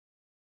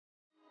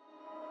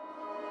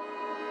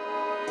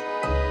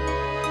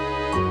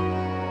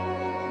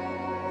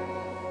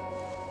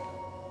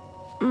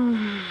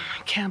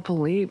can't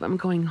believe I'm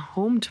going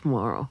home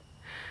tomorrow.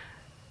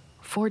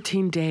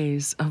 14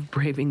 days of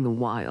braving the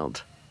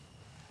wild.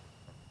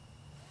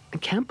 I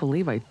can't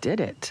believe I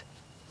did it.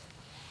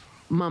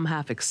 Mom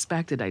half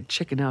expected I'd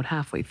chicken out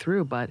halfway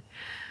through, but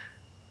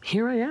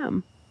here I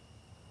am.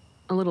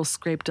 A little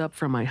scraped up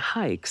from my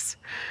hikes,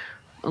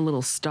 a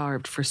little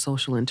starved for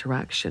social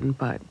interaction,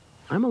 but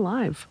I'm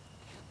alive.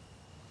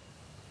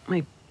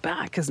 My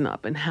back has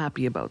not been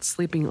happy about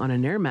sleeping on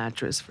an air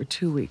mattress for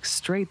 2 weeks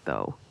straight,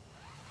 though.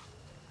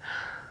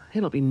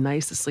 It'll be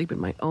nice to sleep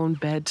in my own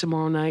bed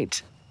tomorrow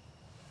night.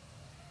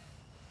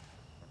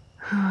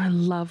 I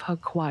love how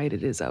quiet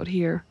it is out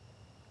here.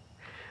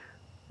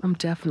 I'm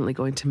definitely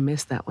going to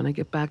miss that when I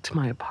get back to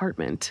my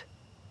apartment.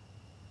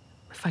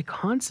 If I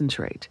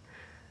concentrate,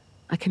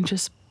 I can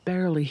just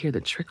barely hear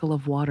the trickle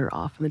of water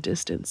off in the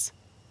distance.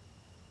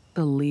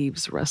 The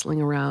leaves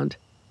rustling around.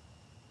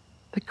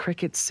 The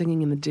crickets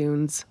singing in the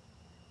dunes.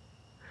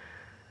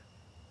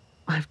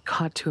 I've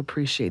got to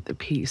appreciate the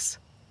peace,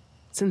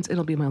 since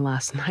it'll be my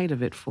last night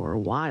of it for a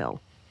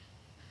while.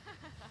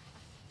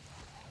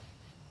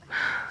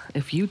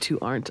 If you two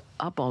aren't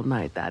up all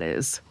night, that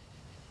is.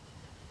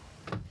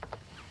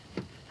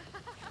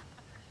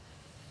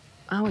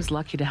 I was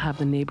lucky to have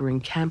the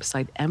neighboring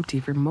campsite empty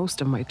for most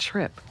of my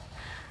trip.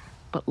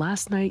 But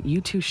last night,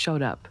 you two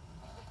showed up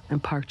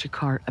and parked your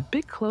car a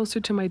bit closer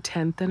to my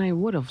tent than I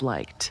would have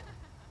liked.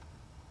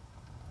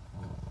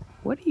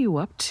 What are you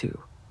up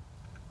to?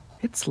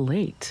 It's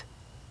late.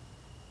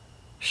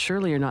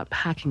 Surely you're not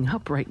packing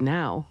up right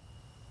now.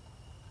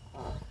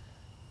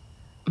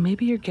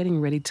 Maybe you're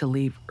getting ready to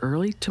leave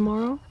early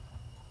tomorrow?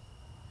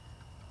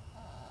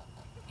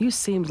 You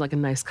seemed like a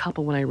nice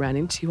couple when I ran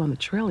into you on the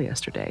trail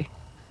yesterday.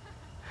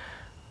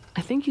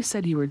 I think you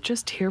said you were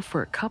just here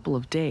for a couple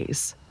of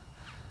days.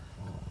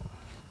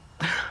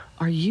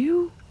 Are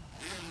you?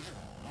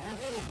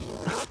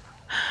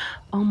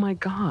 Oh my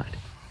God.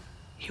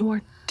 You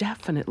are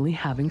definitely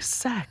having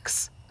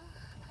sex.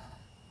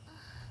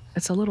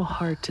 It's a little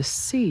hard to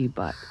see,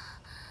 but...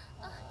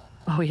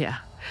 Oh yeah,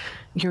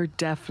 you're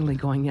definitely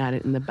going at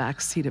it in the back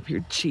seat of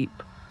your Jeep.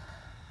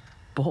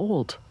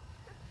 Bold.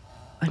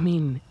 I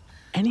mean,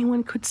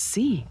 anyone could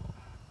see.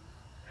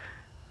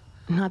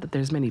 Not that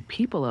there's many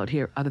people out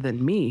here other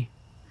than me,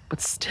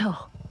 but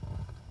still.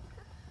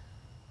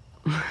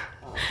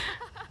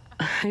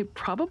 I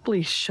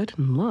probably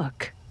shouldn't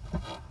look.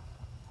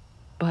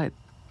 But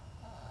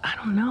I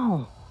don't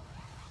know.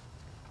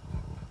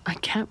 I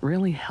can't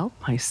really help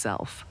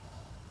myself.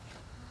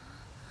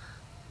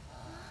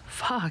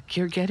 Fuck,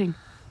 you're getting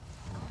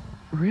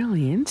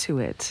really into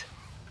it.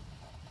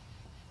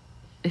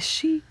 Is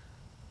she?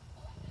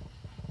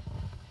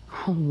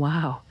 Oh,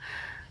 wow.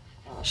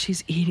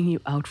 She's eating you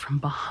out from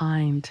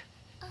behind.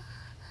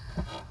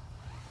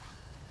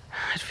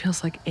 It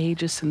feels like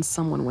ages since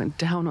someone went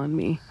down on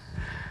me,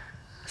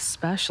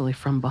 especially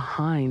from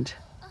behind.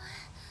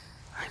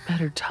 I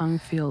bet her tongue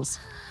feels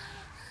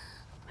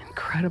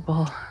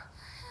incredible.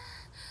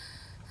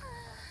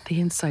 The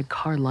inside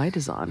car light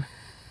is on.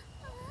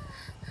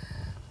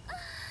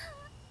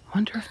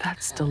 Wonder if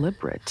that's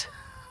deliberate.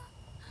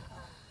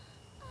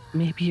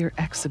 Maybe you're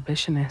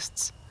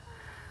exhibitionists.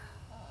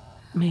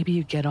 Maybe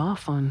you get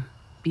off on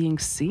being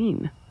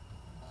seen.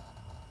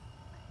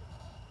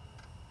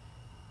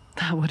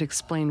 That would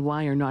explain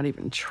why you're not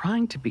even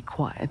trying to be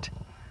quiet.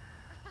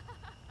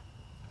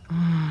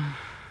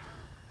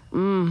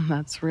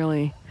 That's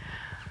really,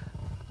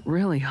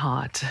 really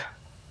hot.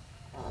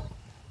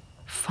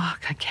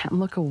 Fuck, I can't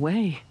look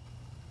away.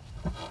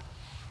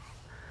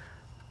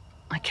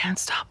 I can't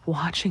stop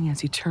watching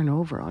as you turn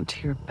over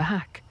onto your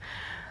back,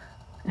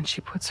 and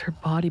she puts her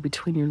body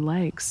between your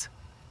legs.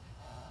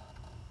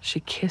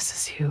 She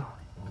kisses you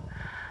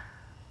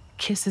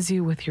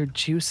with your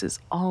juices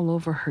all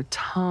over her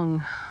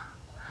tongue.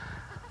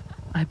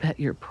 I bet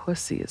your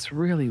pussy is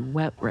really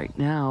wet right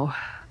now.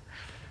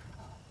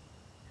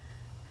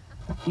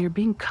 You're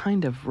being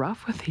kind of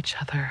rough with each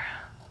other.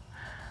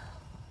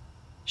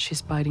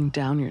 She's biting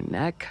down your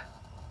neck,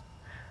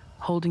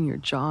 holding your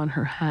jaw in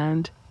her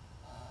hand.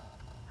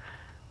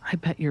 I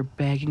bet you're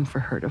begging for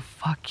her to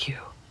fuck you,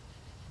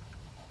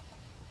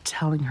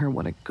 telling her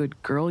what a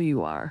good girl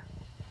you are,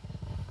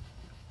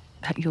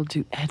 that you'll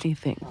do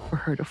anything for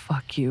her to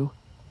fuck you.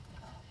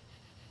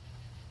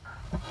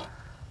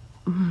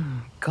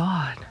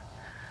 God,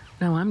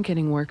 now I'm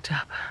getting worked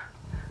up.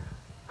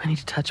 I need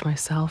to touch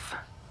myself.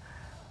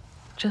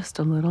 Just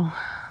a little.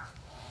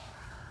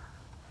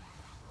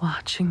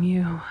 Watching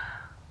you.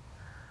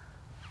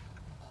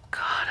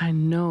 God, I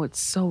know it's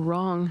so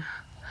wrong.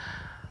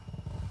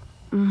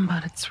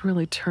 But it's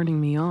really turning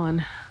me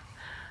on.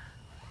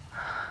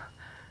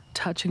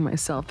 Touching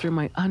myself through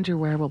my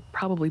underwear will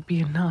probably be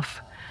enough.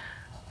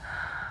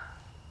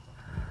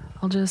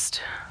 I'll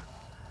just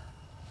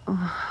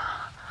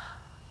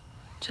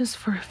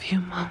for a few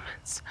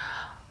moments.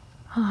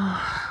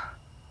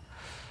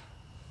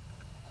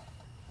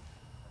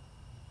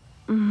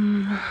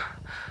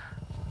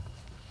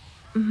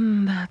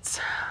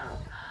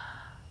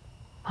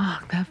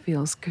 That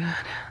feels good.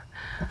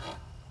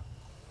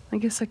 I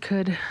guess I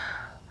could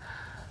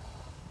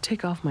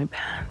take off my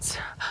pants.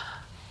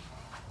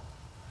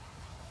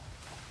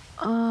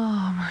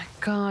 Oh my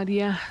God,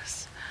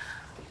 yes.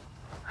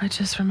 I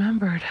just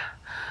remembered.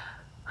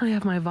 I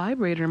have my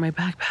vibrator in my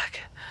backpack.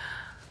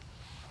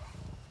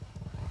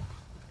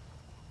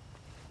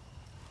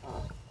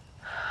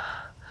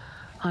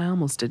 I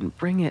almost didn't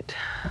bring it.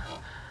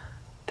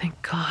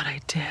 Thank God I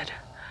did.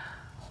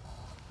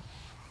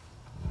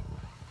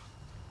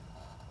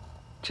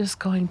 Just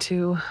going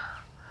to...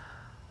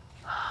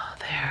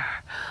 there.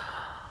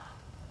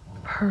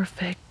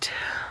 Perfect.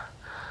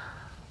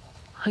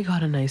 I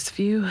got a nice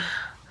view.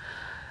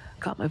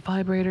 Got my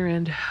vibrator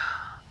and...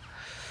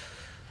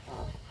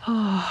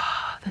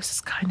 oh, this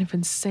is kind of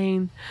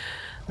insane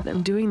that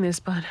I'm doing this,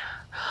 but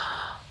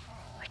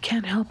I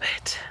can't help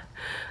it.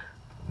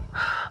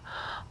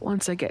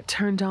 Once I get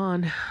turned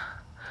on,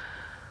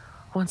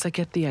 once I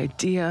get the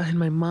idea in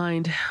my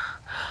mind,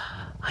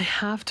 I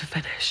have to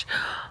finish.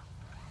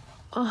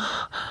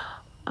 Oh,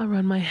 I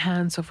run my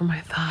hands over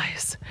my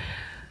thighs,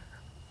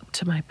 up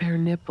to my bare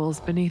nipples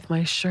beneath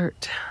my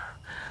shirt.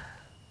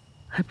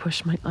 I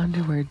push my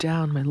underwear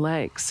down my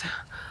legs.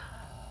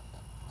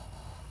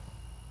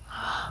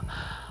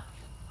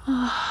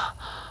 Oh,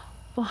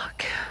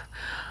 fuck.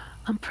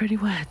 I'm pretty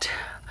wet.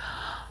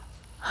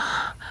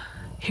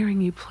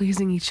 Hearing you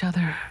pleasing each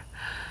other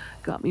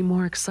got me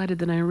more excited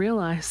than I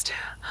realized.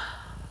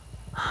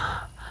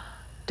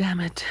 Damn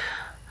it.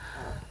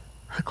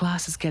 The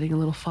glass is getting a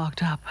little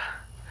fogged up,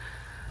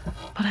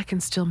 but I can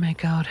still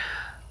make out.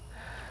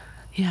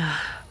 Yeah,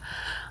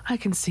 I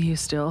can see you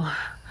still.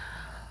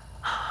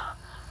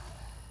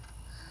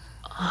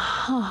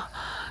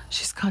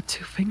 She's got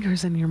 2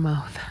 fingers in your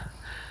mouth,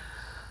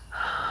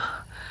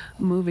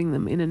 moving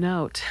them in and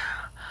out,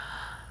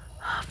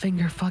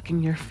 finger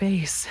fucking your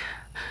face.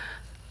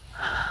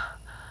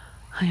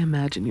 I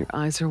imagine your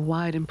eyes are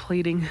wide and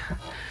pleading.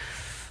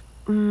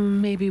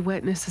 Maybe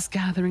wetness is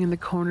gathering in the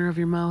corner of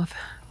your mouth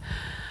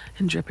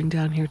and dripping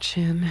down your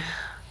chin.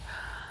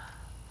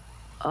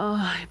 Oh,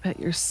 I bet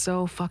you're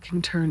so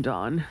fucking turned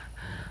on.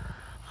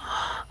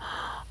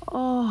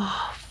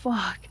 Oh,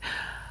 fuck.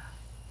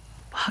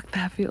 Fuck,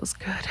 that feels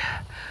good.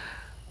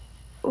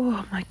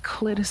 Oh, my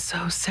clit is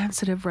so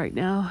sensitive right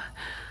now.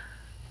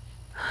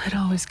 It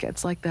always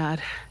gets like that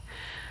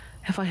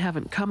if I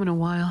haven't come in a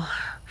while.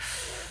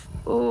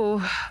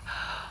 Oh,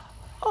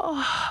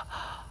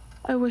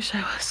 I wish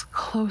I was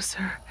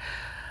closer.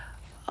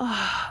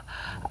 I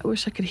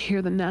wish I could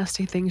hear the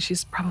nasty things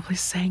she's probably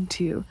saying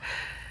to you.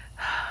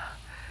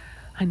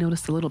 I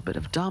noticed a little bit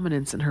of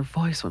dominance in her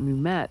voice when we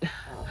met.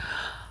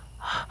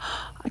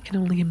 I can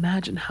only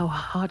imagine how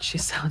hot she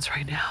sounds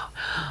right now,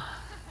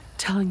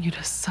 telling you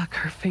to suck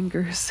her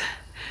fingers,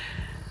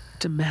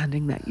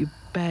 demanding that you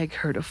beg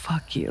her to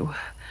fuck you.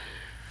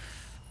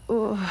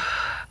 Oh,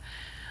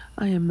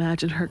 I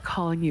imagine her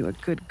calling you a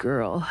good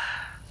girl,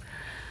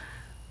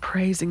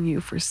 praising you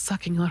for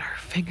sucking on her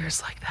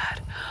fingers like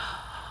that.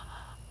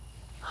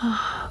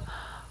 Oh,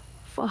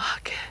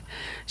 fuck.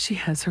 She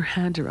has her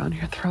hand around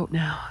your throat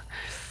now.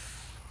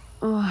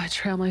 Oh, I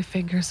trail my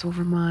fingers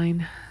over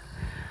mine.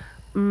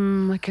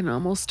 I can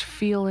almost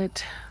feel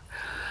it.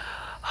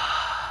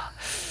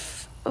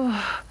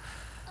 Oh.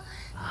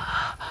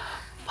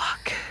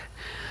 Fuck.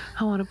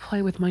 I want to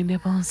play with my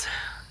nipples.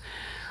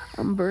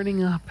 I'm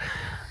burning up.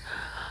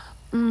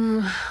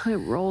 I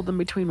roll them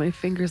between my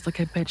fingers like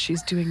I bet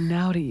she's doing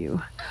now to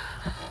you.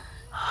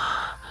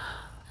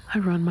 I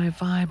run my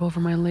vibe over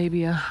my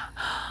labia.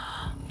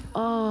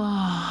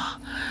 Oh,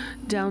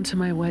 down to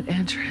my wet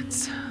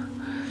entrance.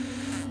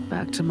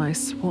 Back to my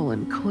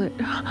swollen clit.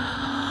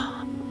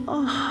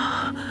 Oh,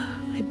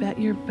 I bet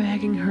you're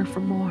begging her for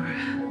more.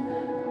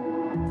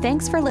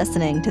 Thanks for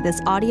listening to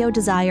this Audio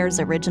Desires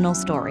original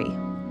story.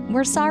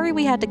 We're sorry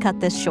we had to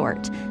cut this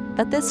short,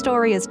 but this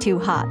story is too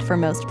hot for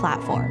most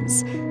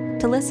platforms.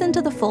 To listen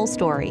to the full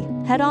story,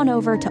 head on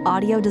over to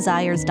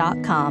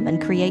audiodesires.com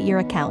and create your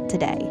account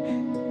today.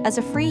 As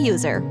a free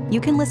user, you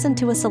can listen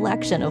to a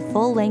selection of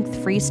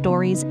full-length free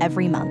stories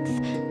every month.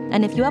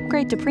 And if you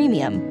upgrade to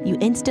premium, you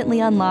instantly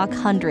unlock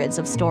hundreds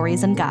of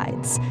stories and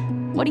guides.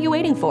 What are you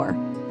waiting for?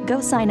 Go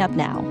sign up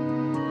now.